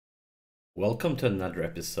Welcome to another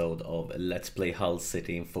episode of Let's Play Hull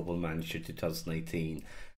City in Football Manager 2018.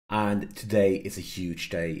 And today is a huge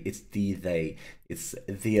day. It's the day. It's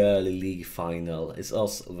the early league final. It's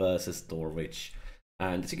us versus Norwich.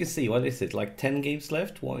 And as you can see, what is it? Like 10 games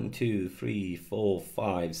left? 1, 2, 3, 4,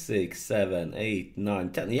 5, 6, 7, 8, 9,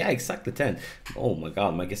 10. Yeah, exactly 10. Oh my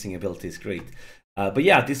god, my guessing ability is great. But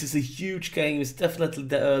yeah, this is a huge game. It's definitely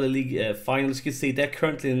the early league final. As you can see, they're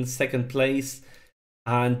currently in second place.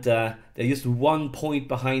 And they're just 1 point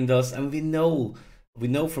behind us, and we know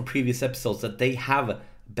from previous episodes that they have a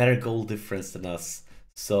better goal difference than us.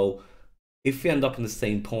 So if we end up in the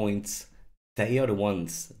same points, they are the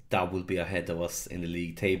ones that will be ahead of us in the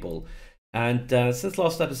league table. And since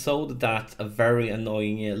last episode, that a very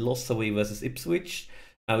annoying loss away versus Ipswich.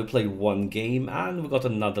 We played one game and we got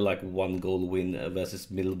another like 1-goal win versus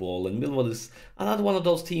Millwall. And Millwall is another one of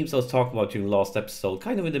those teams I was talking about during the last episode,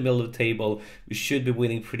 kind of in the middle of the table. We should be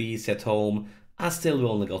winning pretty easy at home, and still we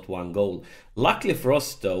only got 1 goal. Luckily for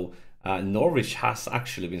us though, Norwich has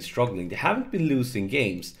actually been struggling. They haven't been losing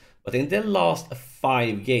games, but in their last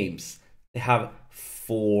 5 games, they have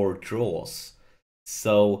 4 draws.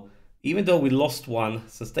 So even though we lost one,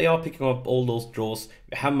 since they are picking up all those draws,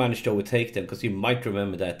 we have managed to overtake them. Because you might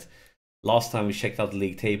remember that last time we checked out the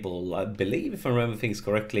league table, I believe, if I remember things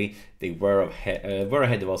correctly, they were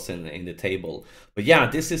ahead of us in the table. But yeah,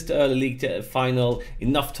 this is the early league final.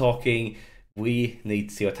 Enough talking. We need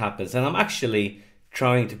to see what happens. And I'm actually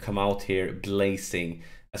trying to come out here blazing,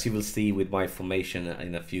 as you will see with my formation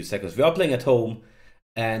in a few seconds. We are playing at home,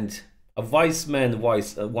 and a wise man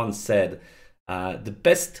once said, the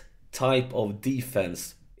best type of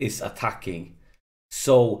defense is attacking.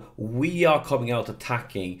 So we are coming out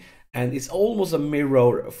attacking, and it's almost a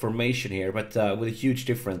mirror formation here, but with a huge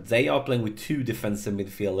difference. They are playing with 2 defensive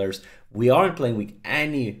midfielders. We aren't playing with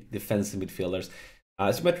any defensive midfielders.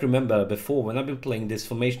 As you might remember before, when I've been playing this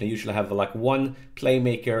formation, I usually have like 1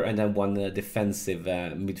 playmaker and then 1 defensive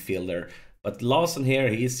midfielder. But Larsson here,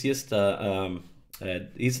 he's just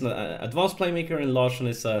he's an advanced playmaker, and Larsson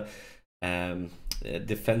is a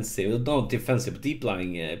defensive, not defensive, but deep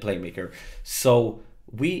lying playmaker. So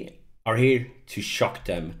we are here to shock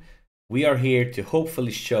them. We are here to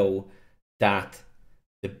hopefully show that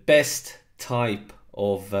the best type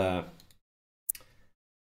of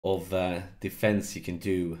defense you can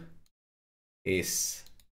do is,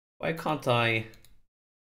 why can't I?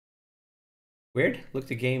 Weird. Look,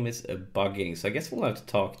 the game is bugging, so I guess we'll have to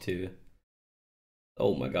talk to.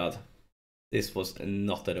 Oh my god, this was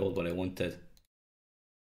not at all what I wanted.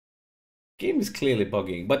 Game is clearly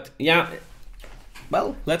bugging, but yeah,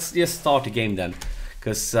 well, let's just start the game then,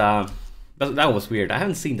 because that was weird. I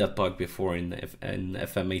haven't seen that bug before in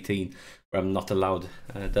FM18, where I'm not allowed.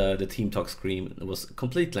 The team talk screen was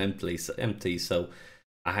completely empty, so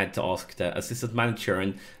I had to ask the assistant manager.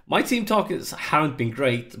 And my team talk haven't been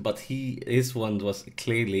great, but his one was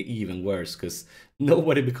clearly even worse, because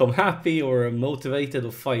nobody become happy or motivated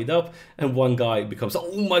or fired up, and one guy becomes,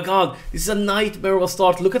 oh my god, this is a nightmare of a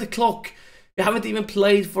start. Look at the clock. We haven't even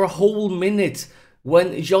played for a whole minute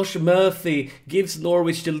when Josh Murphy gives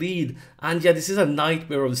Norwich the lead. And yeah, this is a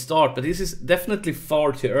nightmare of a start, but this is definitely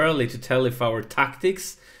far too early to tell if our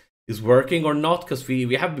tactics is working or not, because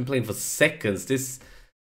we have been playing for seconds.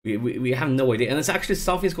 We have no idea, and it's actually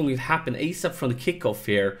something's going to happen ASAP from the kickoff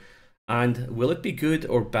here. And will it be good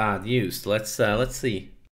or bad news? Let's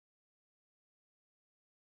see.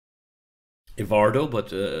 Ivandro,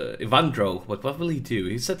 but what will he do?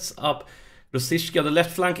 He sets up Rosicki on the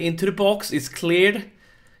left flank into the box. It's cleared,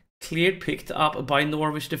 picked up by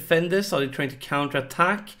Norwich defenders. Are they trying to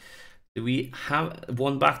counter-attack? Do we have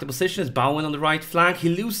one back to position? Is Bowen on the right flank? He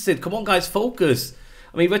loses it. Come on, guys, focus.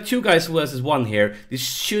 I mean, we're 2 guys versus 1 here. This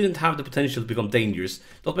shouldn't have the potential to become dangerous.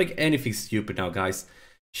 Don't make anything stupid now, guys.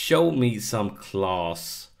 Show me some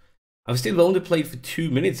class. I've still only played for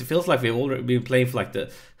 2 minutes. It feels like we've already been playing for like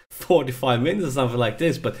the 45 minutes or something like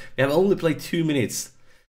this, but we have only played 2 minutes.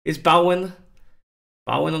 Is Bowen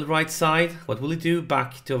on the right side? What will he do?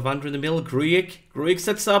 Back to Ivandro in the middle. Grujic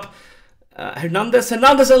sets up Hernandez, and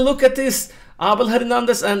look at this. Abel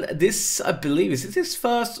Hernandez, and this, I believe, is it his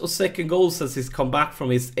first or second goal since he's come back from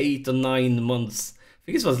his 8 or 9 months. I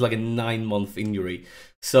think this was like a 9-month injury.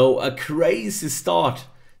 So a crazy start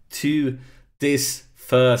to this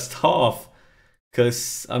first half,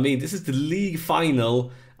 because I mean, this is the league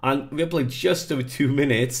final and we have played just over 2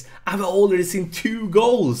 minutes and we've already seen 2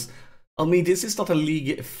 goals. I mean, this is not a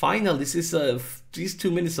league final. This is these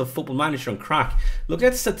 2 minutes of Football Manager on crack. Look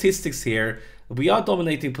at the statistics here. We are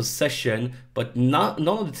dominating possession, but none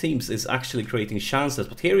of the teams is actually creating chances.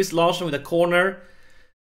 But here is Larsson with a corner.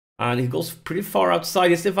 And he goes pretty far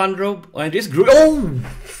outside. It's Evandro, and this oh!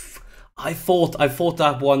 I thought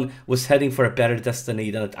that one was heading for a better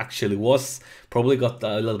destiny than it actually was. Probably got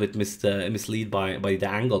a little bit misled by the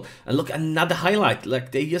angle. And look, another highlight.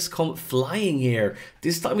 Like, they just come flying here.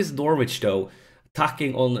 This time it's Norwich though,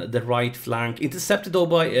 attacking on the right flank. Intercepted though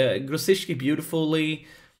by Grosicki beautifully.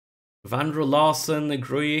 Evandro, Larsen,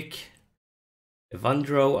 Grujic.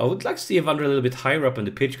 Evandro, I would like to see Evandro a little bit higher up in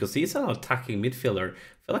the pitch because he's an attacking midfielder.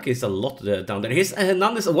 I feel like he's a lot down there. Here's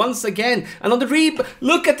Hernandez once again, and on the rebound.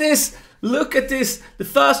 Look at this! Look at this! The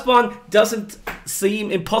first one doesn't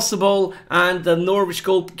seem impossible, and the Norwich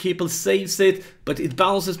goalkeeper saves it, but it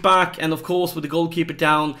bounces back, and of course with the goalkeeper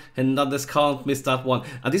down, Hernandez can't miss that one.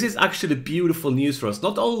 And this is actually beautiful news for us.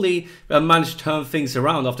 Not only we have managed to turn things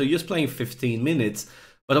around after just playing 15 minutes,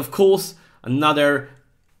 but of course another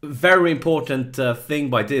very important thing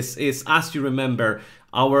by this is, as you remember,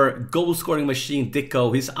 our goal-scoring machine,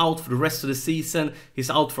 Dicko, he's out for the rest of the season. He's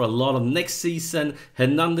out for a lot of next season.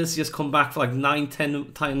 Hernandez just come back for like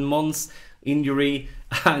 9-10 months injury,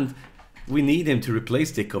 and we need him to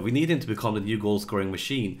replace Dicko. We need him to become the new goal-scoring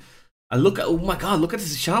machine. And look at, oh my god, look at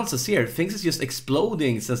his chances here. Things is just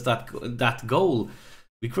exploding since that goal.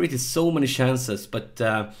 We created so many chances, but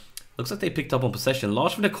looks like they picked up on possession.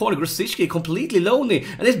 Large from the corner, Grosicki completely lonely,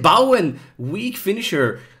 and it's Bowen, weak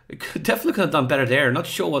finisher. Definitely could have done better there. Not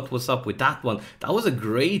sure what was up with that one. That was a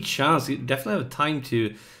great chance. You definitely have time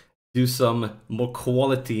to do some more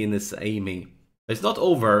quality in his aiming. It's not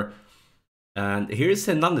over. And here's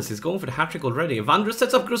Hernandez. He's going for the hat-trick already. Evandro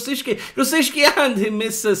sets up Grosicki. Grosicki, and he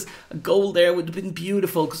misses a goal there. It would have been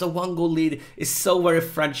beautiful because a one-goal lead is so very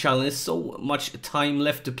fragile and there's so much time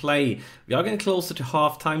left to play. We are getting closer to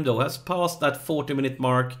half-time though. Has passed that 40-minute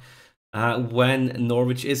mark when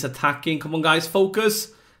Norwich is attacking. Come on, guys,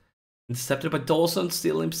 focus. Intercepted by Dawson,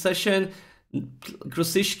 still in possession.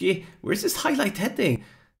 Grosicki, where's this highlight heading?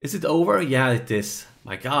 Is it over? Yeah, it is.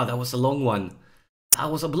 My god, that was a long one.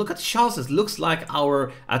 That was a look at the chances. Looks like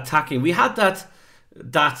our attacking. We had that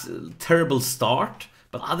terrible start,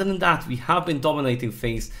 but other than that, we have been dominating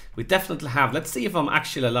things. We definitely have. Let's see if I'm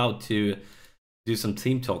actually allowed to do some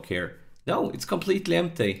team talk here. No, it's completely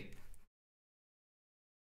empty.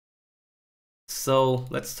 So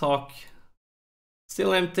let's talk.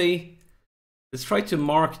 Still empty. Let's try to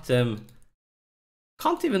mark them.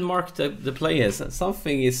 Can't even mark the players.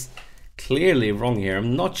 Something is clearly wrong here.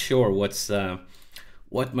 I'm not sure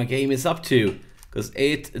what my game is up to, because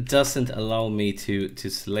it doesn't allow me to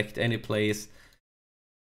select any players.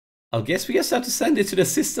 I guess we just have to send it to the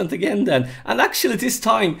assistant again then. And actually this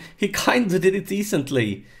time he kind of did it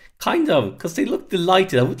decently. Kind of, because they look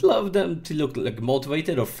delighted. I would love them to look like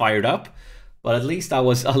motivated or fired up. But at least that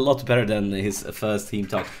was a lot better than his first team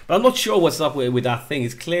talk. But I'm not sure what's up with that thing.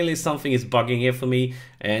 It's clearly something is bugging here for me.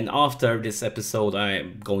 And after this episode,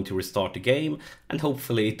 I'm going to restart the game. And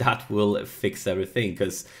hopefully that will fix everything.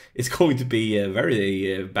 Because it's going to be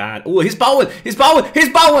very bad. Oh, he's Bowen! He's Bowen! He's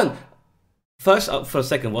Bowen! First, for a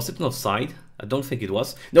second, was it an offside? I don't think it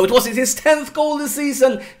was. No, it was. It's his 10th goal this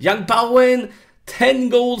season. Young Bowen. 10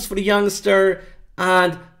 goals for the youngster.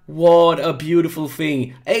 And what a beautiful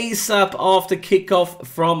thing. ASAP after kickoff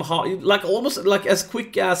from like almost like as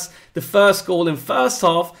quick as the first goal in first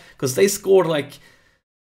half, because they scored like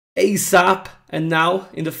ASAP, and now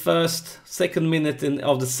in the second minute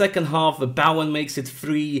of the second half, Bowen makes it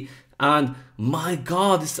 3, and my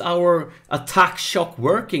god, is our attack shock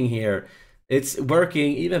working here. It's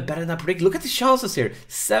working even better than I predicted. Look at the chances here.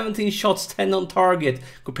 17 shots, 10 on target,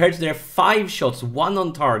 compared to their 5 shots, 1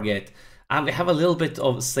 on target. And we have a little bit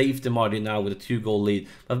of safety margin now with a 2-goal lead.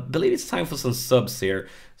 I believe it's time for some subs here.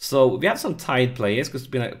 So we have some tied players because it's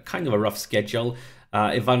been a kind of a rough schedule.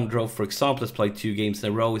 Evandro, for example, has played 2 games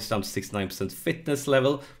in a row. He's down to 69% fitness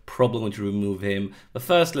level. Probably going to remove him. But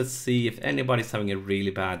first, let's see if anybody's having a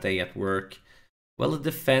really bad day at work. Well, the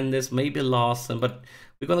defenders, maybe Larsen, but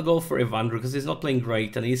we're going to go for Evandro because he's not playing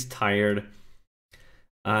great and he's tired.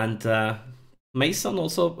 And Mason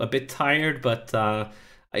also a bit tired, but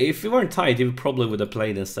if he weren't tired, he probably would have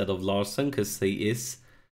played instead of Larsen because he is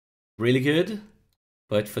really good.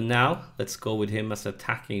 But for now, let's go with him as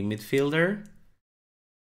attacking midfielder.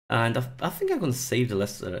 And I think I'm going to save the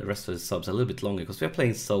rest of the subs a little bit longer because we're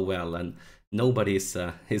playing so well and nobody is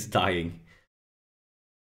dying.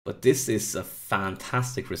 But this is a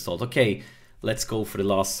fantastic result. Okay, let's go for the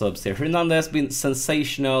last subs here. Hernandez has been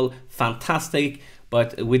sensational, fantastic.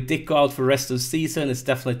 But with Dicko out for the rest of the season, it's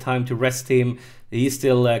definitely time to rest him. He's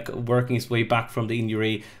still working his way back from the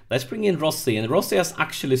injury. Let's bring in Rossi. And Rossi has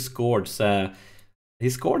actually scored. He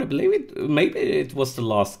scored, I believe, maybe it was the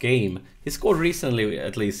last game. He scored recently,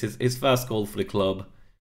 at least, his first goal for the club.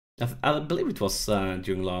 I believe it was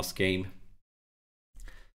during last game.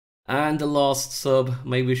 And the last sub,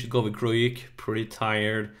 maybe we should go with Gruik, pretty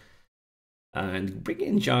tired. And bring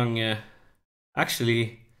in Jang.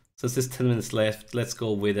 Actually, since there's 10 minutes left, let's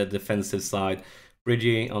go with a defensive side.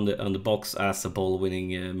 Bridgie on the box as a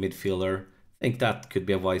ball-winning midfielder. I think that could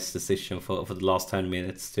be a wise decision for the last 10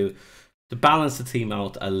 minutes to balance the team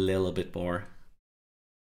out a little bit more.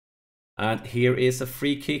 And here is a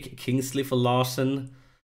free kick. Kingsley for Larson.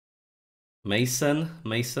 Mason,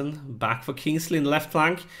 back for Kingsley in the left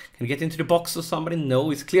flank. Can he get into the box or somebody? No,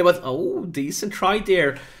 it's clear, but oh, decent try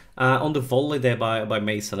there on the volley there by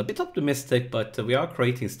Mason. A bit optimistic, but we are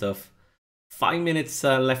creating stuff. 5 minutes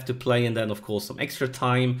left to play, and then of course some extra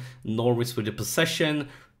time. Norwich with the possession,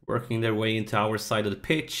 working their way into our side of the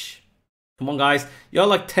pitch. Come on, guys. You're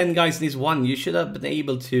like 10 guys in this one. You should have been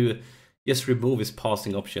able to just remove his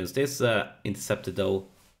passing options. This intercepted though.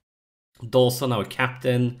 Dawson, our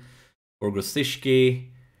captain. For Grosicki,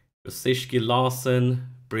 Larson,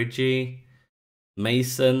 Bridgie,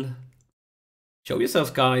 Mason. Show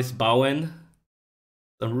yourselves, guys. Bowen.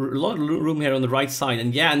 A lot of room here on the right side.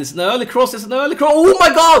 And yeah, and it's an early cross. Oh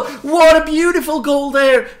my god! What a beautiful goal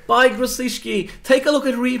there by Grosicki. Take a look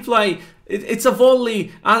at replay. It's a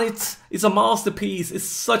volley and it's a masterpiece. It's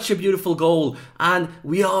such a beautiful goal. And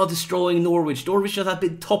we are destroying Norwich. Norwich that have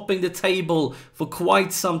been topping the table for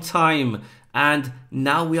quite some time. And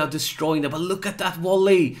now we are destroying them. But look at that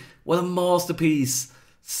volley. What a masterpiece.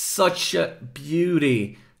 Such a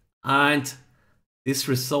beauty. And this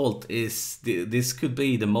result is... This could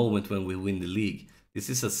be the moment when we win the league. This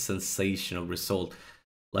is a sensational result.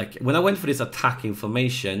 Like, when I went for this attacking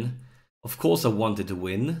formation, of course I wanted to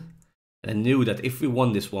win. I knew that if we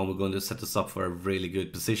won this one, we're going to set us up for a really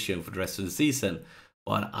good position for the rest of the season.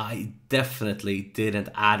 But I definitely didn't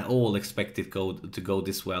at all expect it to go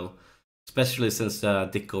this well. Especially since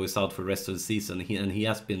Dicko is out for the rest of the season, and he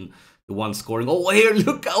has been the one scoring. Oh, here,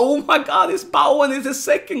 look! Oh my God, it's Bowen! It's his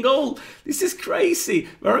second goal! This is crazy!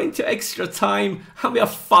 We're into extra time, and we are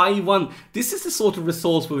 5-1. This is the sort of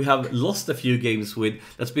results where we have lost a few games with.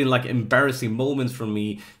 That's been like embarrassing moments from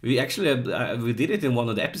me. We actually we did it in one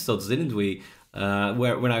of the episodes, didn't we?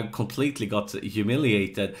 When I completely got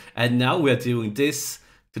humiliated, and now we're doing this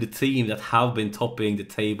to the team that have been topping the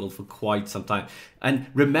table for quite some time. And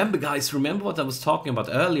remember, guys, remember what I was talking about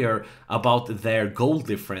earlier about their goal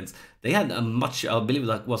difference. They had a much, I believe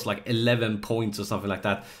that was like 11 points or something like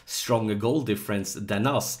that, stronger goal difference than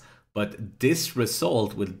us. But this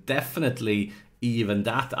result will definitely even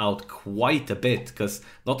that out quite a bit, because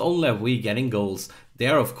not only are we getting goals, they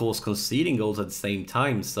are of course conceding goals at the same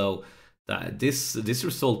time. So this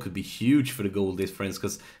result could be huge for the goal difference,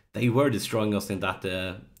 because they were destroying us in that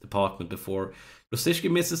department before.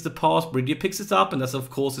 Grosicki misses the pass, Bridgie picks it up, and that's of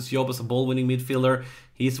course his job as a ball-winning midfielder.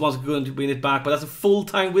 He's the one who's going to win it back, but that's a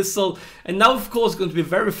full-time whistle. And now of course going to be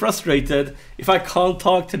very frustrated if I can't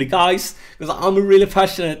talk to the guys, because I'm really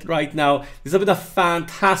passionate right now. This has been a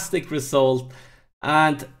fantastic result,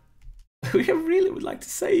 and we really would like to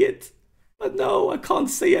say it, but no, I can't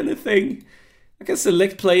say anything. I can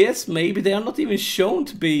select players, maybe they are not even shown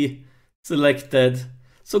to be selected.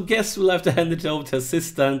 So guess we'll have to hand it over to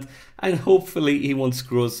assistant, and hopefully he won't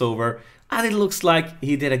screw us over. And it looks like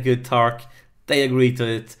he did a good talk. They agreed to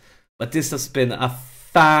it. But this has been a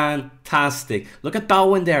fantastic. Look at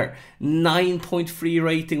Bowen there. 9.3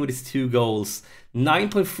 rating with his 2 goals.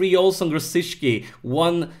 9.3 also on Grosicki.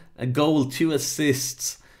 1 goal, 2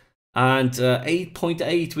 assists. And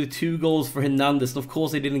 8.8 with 2 goals for Hernandez. And of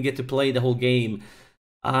course, they didn't get to play the whole game.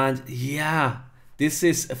 And yeah, this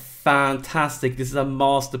is fantastic. This is a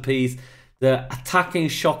masterpiece. The attacking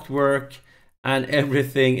shot work and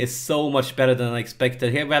everything is so much better than I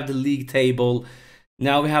expected. Here we have the league table.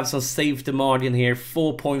 Now we have some safety margin here.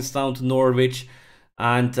 4 points down to Norwich.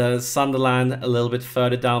 And Sunderland a little bit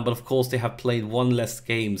further down. But of course they have played 1 less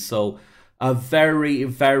game. So a very,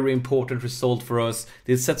 very important result for us.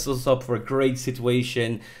 This sets us up for a great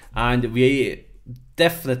situation. And we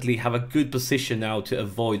definitely have a good position now to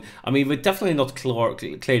avoid. I mean, we're definitely not clear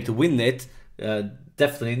to win it.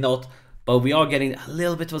 Definitely not. But we are getting a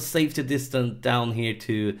little bit of a safety distance down here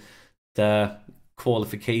to the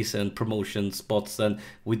qualification promotion spots, and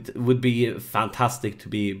would be fantastic to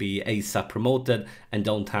be ASAP promoted and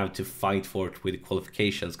don't have to fight for it with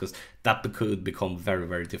qualifications, because that could become very,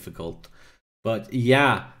 very difficult. But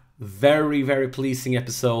yeah, very, very pleasing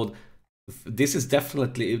episode. This is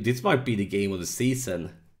definitely, this might be the game of the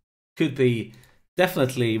season. Could be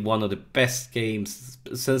definitely one of the best games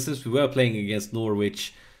since we were playing against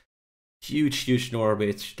Norwich. Huge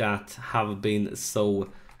Norwich that have been so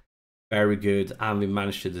very good, and we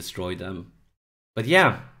managed to destroy them. But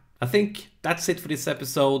yeah, I think that's it for this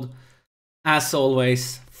episode. As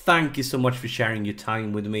always, thank you so much for sharing your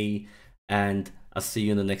time with me, and I'll see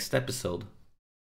you in the next episode.